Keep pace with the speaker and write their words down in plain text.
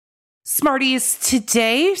Smarties,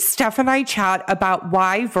 today, Steph and I chat about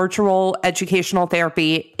why virtual educational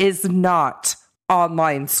therapy is not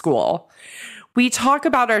online school. We talk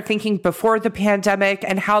about our thinking before the pandemic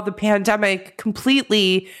and how the pandemic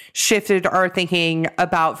completely shifted our thinking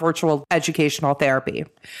about virtual educational therapy.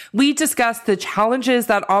 We discuss the challenges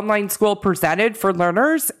that online school presented for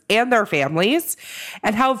learners and their families,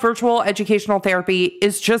 and how virtual educational therapy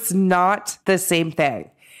is just not the same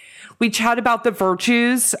thing. We chat about the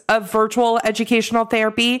virtues of virtual educational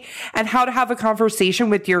therapy and how to have a conversation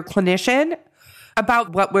with your clinician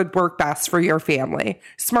about what would work best for your family.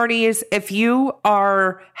 Smarties, if you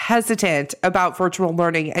are hesitant about virtual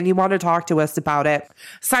learning and you want to talk to us about it,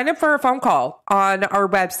 sign up for a phone call on our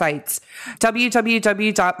websites,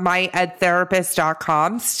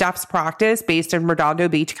 www.myedtherapist.com. Steph's practice, based in Redondo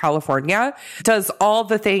Beach, California, does all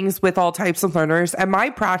the things with all types of learners. And my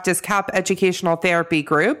practice, CAP Educational Therapy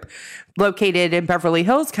Group, located in Beverly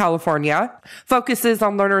Hills, California, focuses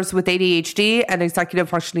on learners with ADHD and executive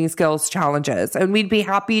functioning skills challenges. And we'd be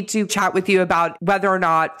happy to chat with you about whether or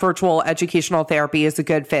not virtual educational therapy is a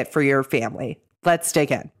good fit for your family. Let's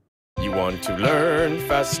dig in. You want to learn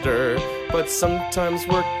faster, but sometimes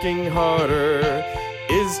working harder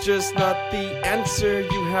is just not the answer.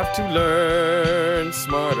 You have to learn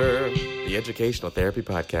smarter. The Educational Therapy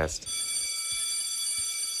Podcast.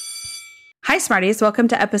 Hi, Smarties. Welcome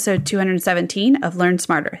to episode 217 of Learn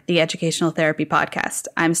Smarter, the Educational Therapy Podcast.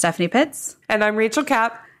 I'm Stephanie Pitts. And I'm Rachel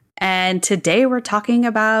Kapp. And today we're talking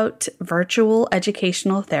about virtual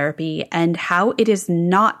educational therapy and how it is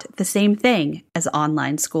not the same thing as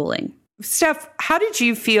online schooling. Steph, how did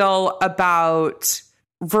you feel about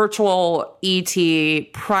virtual ET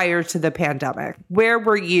prior to the pandemic? Where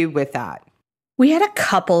were you with that? We had a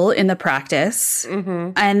couple in the practice,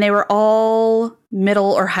 and they were all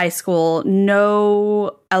middle or high school,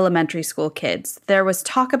 no elementary school kids. There was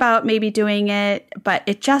talk about maybe doing it, but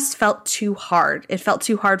it just felt too hard. It felt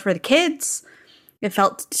too hard for the kids. It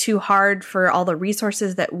felt too hard for all the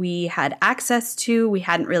resources that we had access to. We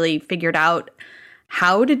hadn't really figured out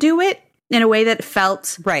how to do it in a way that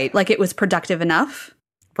felt like it was productive enough.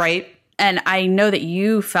 Right. And I know that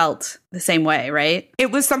you felt the same way, right?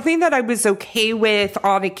 It was something that I was okay with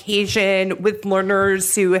on occasion with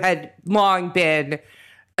learners who had long been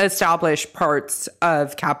established parts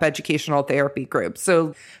of CAP Educational Therapy Group.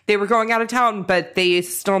 So they were going out of town, but they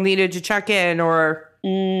still needed to check in, or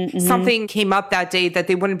something came up that day that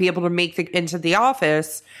they wouldn't be able to make it into the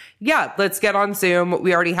office. Yeah, let's get on Zoom.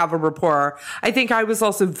 We already have a rapport. I think I was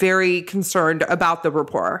also very concerned about the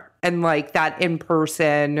rapport and like that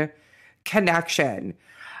in-person connection.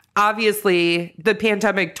 Obviously, the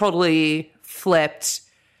pandemic totally flipped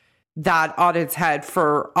that on its head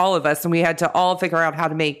for all of us, and we had to all figure out how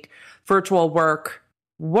to make virtual work.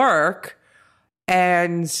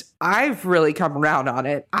 And I've really come around on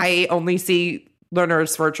it. I only see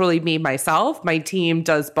learners virtually, me, myself. My team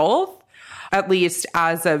does both, at least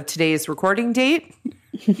as of today's recording date.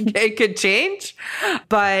 It could change.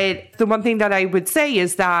 But the one thing that I would say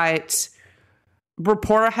is that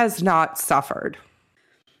rapport has not suffered.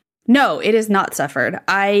 No, it has not suffered.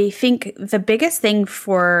 I think the biggest thing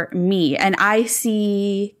for me, and I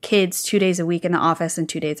see kids 2 days a week in the office and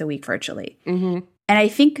 2 days a week virtually. And I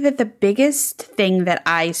think that the biggest thing that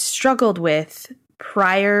I struggled with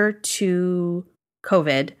prior to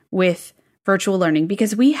COVID with virtual learning,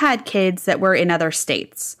 because we had kids that were in other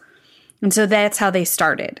states. And so that's how they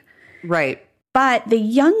started. Right. But the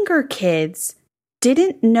younger kids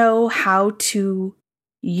didn't know how to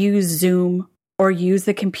use Zoom or use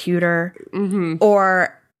the computer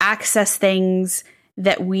or access things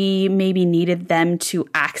that we maybe needed them to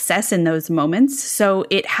access in those moments. So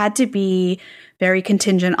it had to be very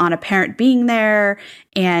contingent on a parent being there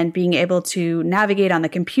and being able to navigate on the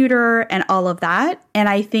computer and all of that. And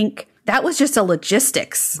I think that was just a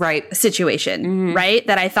logistics situation, right?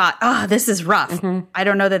 That I thought, oh, this is rough. I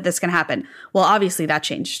don't know that this can happen. Well, obviously that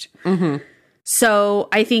changed. So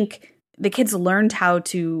I think the kids learned how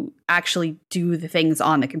to actually do the things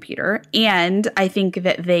on the computer. And I think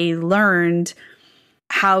that they learned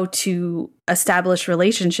how to establish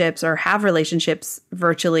relationships or have relationships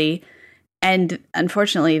virtually. And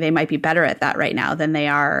unfortunately, they might be better at that right now than they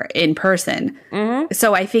are in person.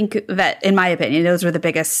 So I think that, in my opinion, those were the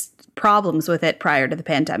biggest problems with it prior to the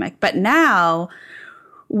pandemic. But now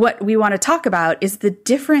what we want to talk about is the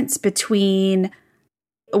difference between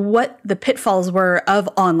what the pitfalls were of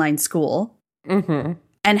online school and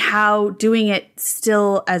how doing it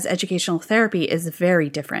still as educational therapy is very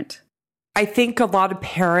different. I think a lot of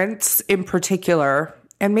parents in particular,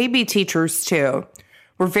 and maybe teachers too,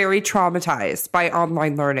 were very traumatized by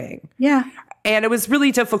online learning. Yeah. And it was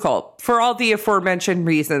really difficult for all the aforementioned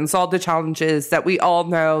reasons, all the challenges that we all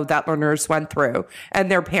know that learners went through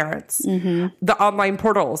and their parents. The online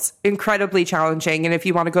portals, incredibly challenging. And if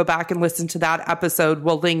you want to go back and listen to that episode,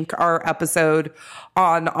 we'll link our episode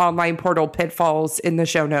on online portal pitfalls in the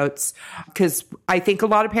show notes, because I think a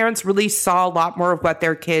lot of parents really saw a lot more of what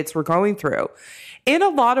their kids were going through. In a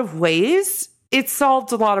lot of ways, it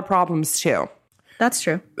solved a lot of problems too. That's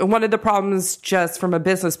true. One of the problems, just from a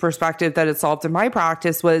business perspective, that it solved in my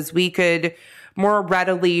practice was we could more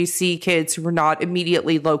readily see kids who were not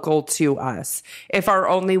immediately local to us. If our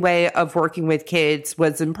only way of working with kids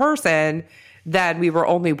was in person, then we were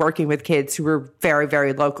only working with kids who were very,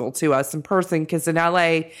 very local to us in person. Because in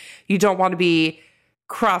LA, you don't want to be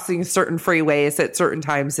crossing certain freeways at certain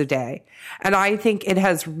times of day. And I think it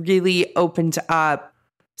has really opened up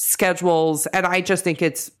schedules. And I just think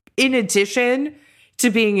it's, in addition to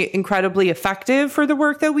being incredibly effective for the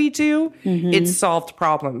work that we do, it's solved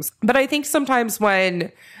problems. But I think sometimes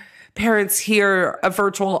when parents hear a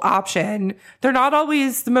virtual option, they're not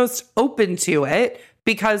always the most open to it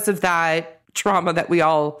because of that trauma that we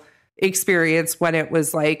all experienced when it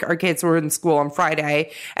was like our kids were in school on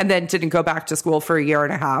Friday and then didn't go back to school for a year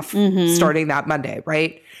and a half starting that Monday,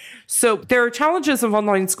 right? So there are challenges of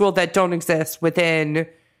online school that don't exist within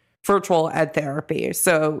virtual ed therapy.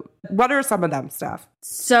 So what are some of them, Steph?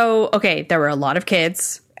 So, okay, there were a lot of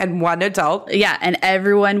kids. And one adult. Yeah, and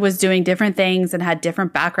everyone was doing different things and had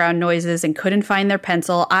different background noises and couldn't find their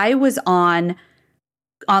pencil. I was on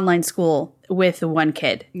online school with one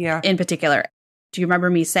kid in particular. Do you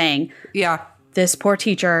remember me saying, this poor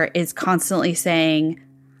teacher is constantly saying,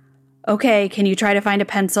 okay, can you try to find a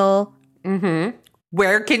pencil?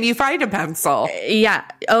 Where can you find a pencil? Yeah.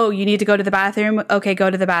 Oh, you need to go to the bathroom? Okay, go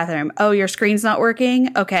to the bathroom. Oh, your screen's not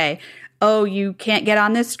working? Okay. Oh, you can't get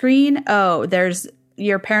on this screen? Oh,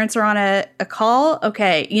 your parents are on a call?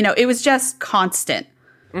 Okay. You know, it was just constant.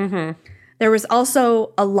 There was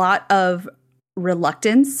also a lot of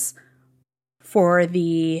reluctance for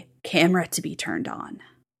the camera to be turned on.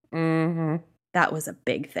 That was a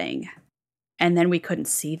big thing. And then we couldn't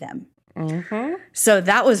see them. So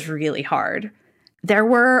that was really hard. There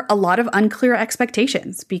were a lot of unclear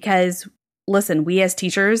expectations because, listen, we as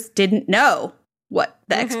teachers didn't know what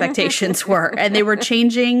the expectations were, and they were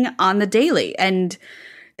changing on the daily. And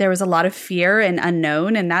there was a lot of fear and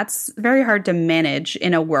unknown, and that's very hard to manage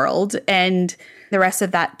in a world. And the rest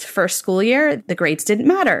of that first school year, the grades didn't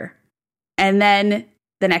matter. And then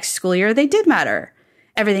the next school year, they did matter.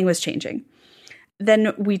 Everything was changing.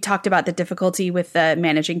 Then we talked about the difficulty with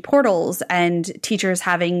managing portals and teachers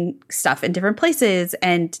having stuff in different places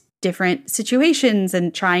and different situations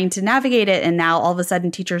and trying to navigate it. And now all of a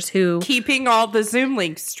sudden teachers who... Keeping all the Zoom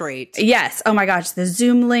links straight. Yes. Oh my gosh. The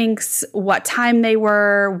Zoom links, what time they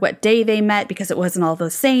were, what day they met, because it wasn't all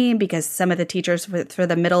the same, because some of the teachers for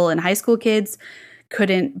the middle and high school kids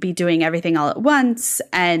couldn't be doing everything all at once.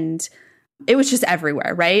 And it was just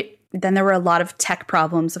everywhere, right? Then there were a lot of tech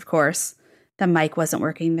problems, of course. The mic wasn't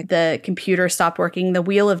working. The computer stopped working. The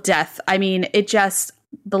wheel of death. I mean,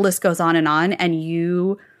 the list goes on. And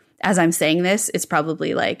you, as I'm saying this, it's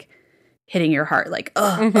probably like hitting your heart like,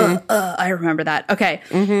 I remember that. Okay.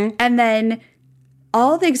 And then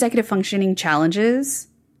all the executive functioning challenges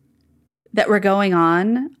that were going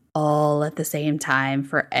on all at the same time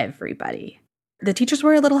for everybody. The teachers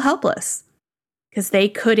were a little helpless because they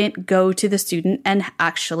couldn't go to the student and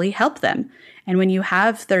actually help them. And when you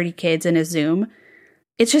have 30 kids in a Zoom,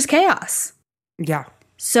 it's just chaos. Yeah.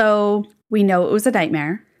 So we know it was a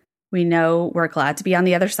nightmare. We know we're glad to be on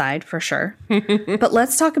the other side for sure. But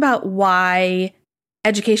let's talk about why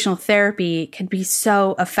educational therapy can be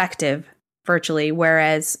so effective virtually,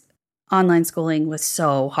 whereas online schooling was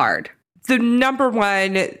so hard. The number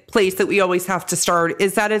one place that we always have to start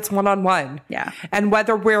is that it's one-on-one. Yeah. And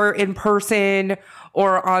whether we're in person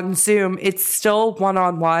or on Zoom, it's still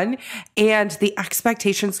one-on-one. And the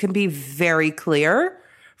expectations can be very clear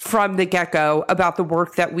from the get-go about the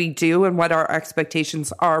work that we do and what our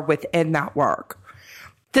expectations are within that work.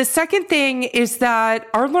 The second thing is that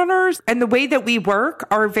our learners and the way that we work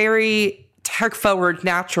are very tech-forward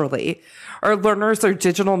naturally. Our learners are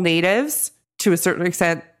digital natives to a certain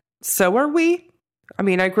extent. So are we. I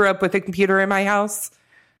mean, I grew up with a computer in my house.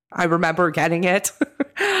 I remember getting it.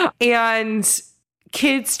 And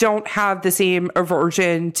kids don't have the same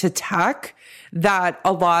aversion to tech that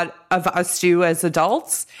a lot of us do as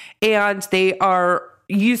adults. And they are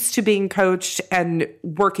used to being coached and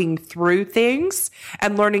working through things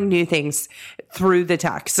and learning new things through the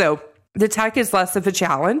tech. So the tech is less of a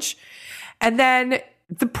challenge. And then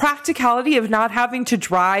the practicality of not having to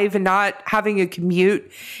drive and not having a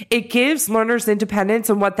commute, it gives learners independence.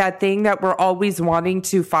 And what that thing that we're always wanting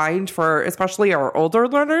to find for especially our older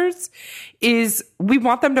learners is we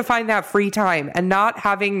want them to find that free time, and not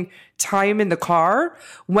having time in the car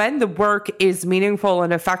when the work is meaningful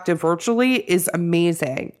and effective virtually is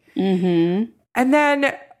amazing. Mm-hmm. And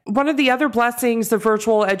then one of the other blessings of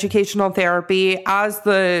virtual educational therapy, as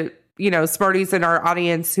the Smarties in our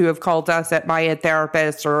audience who have called us at My Ed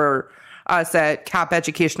Therapist or us at CAP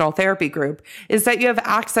Educational Therapy Group, is that you have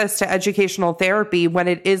access to educational therapy when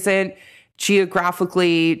it isn't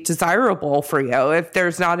geographically desirable for you. If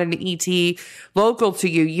there's not an ET local to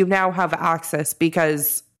you, you now have access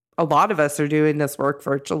because a lot of us are doing this work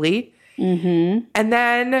virtually. Mm-hmm. And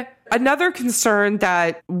then another concern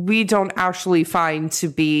that we don't actually find to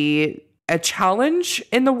be a challenge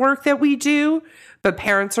in the work that we do, but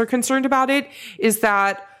parents are concerned about it, is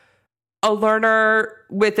that a learner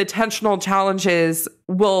with attentional challenges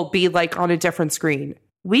will be like on a different screen.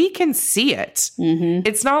 We can see it. Mm-hmm.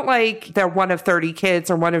 It's not like they're one of 30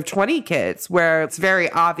 kids or one of 20 kids where it's very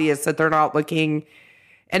obvious that they're not looking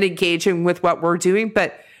and engaging with what we're doing,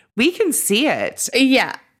 but we can see it.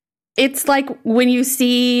 Yeah. It's like when you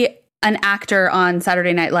see an actor on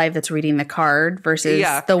Saturday Night Live that's reading the card versus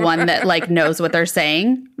the one that like knows what they're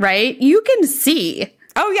saying, right? You can see.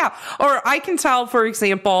 Oh, yeah. Or I can tell, for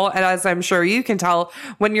example, and as I'm sure you can tell,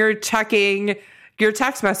 when you're checking your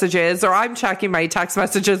text messages, or I'm checking my text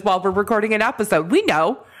messages while we're recording an episode, we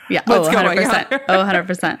know what's going on.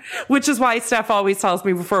 100%. Which is why Steph always tells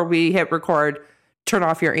me before we hit record, turn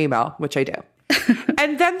off your email, which I do.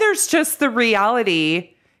 And then there's just the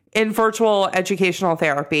reality in virtual educational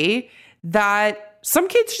therapy that some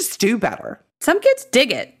kids just do better. Some kids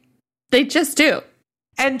dig it. They just do.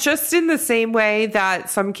 And just in the same way that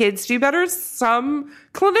some kids do better, some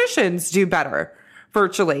clinicians do better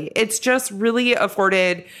virtually. It's just really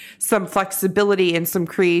afforded some flexibility and some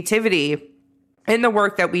creativity in the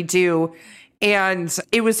work that we do. And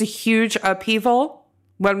it was a huge upheaval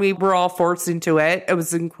when we were all forced into it. It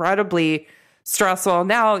was incredibly stressful.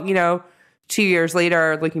 Now, 2 years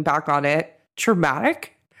later, looking back on it,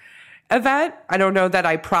 traumatic event. I don't know that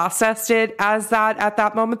I processed it as that at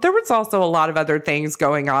that moment. There was also a lot of other things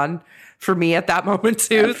going on for me at that moment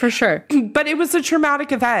too. For sure. But it was a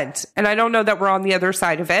traumatic event. And I don't know that we're on the other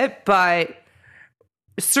side of it, but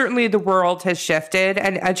certainly the world has shifted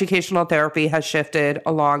and educational therapy has shifted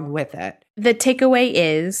along with it. The takeaway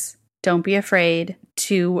is don't be afraid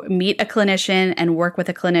to meet a clinician and work with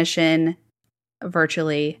a clinician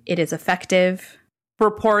virtually. It is effective.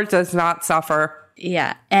 Rapport does not suffer.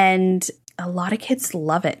 Yeah. And a lot of kids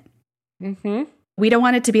love it. Mm-hmm. We don't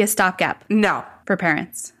want it to be a stopgap. No. For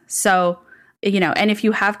parents. So, and if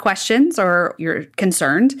you have questions or you're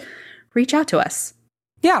concerned, reach out to us.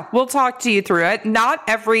 Yeah, we'll talk to you through it. Not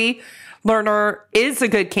every learner is a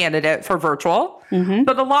good candidate for virtual,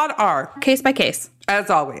 but a lot are. Case by case. As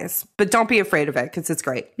always. But don't be afraid of it because it's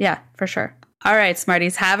great. Yeah, for sure. All right,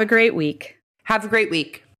 Smarties, have a great week. Have a great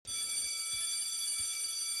week.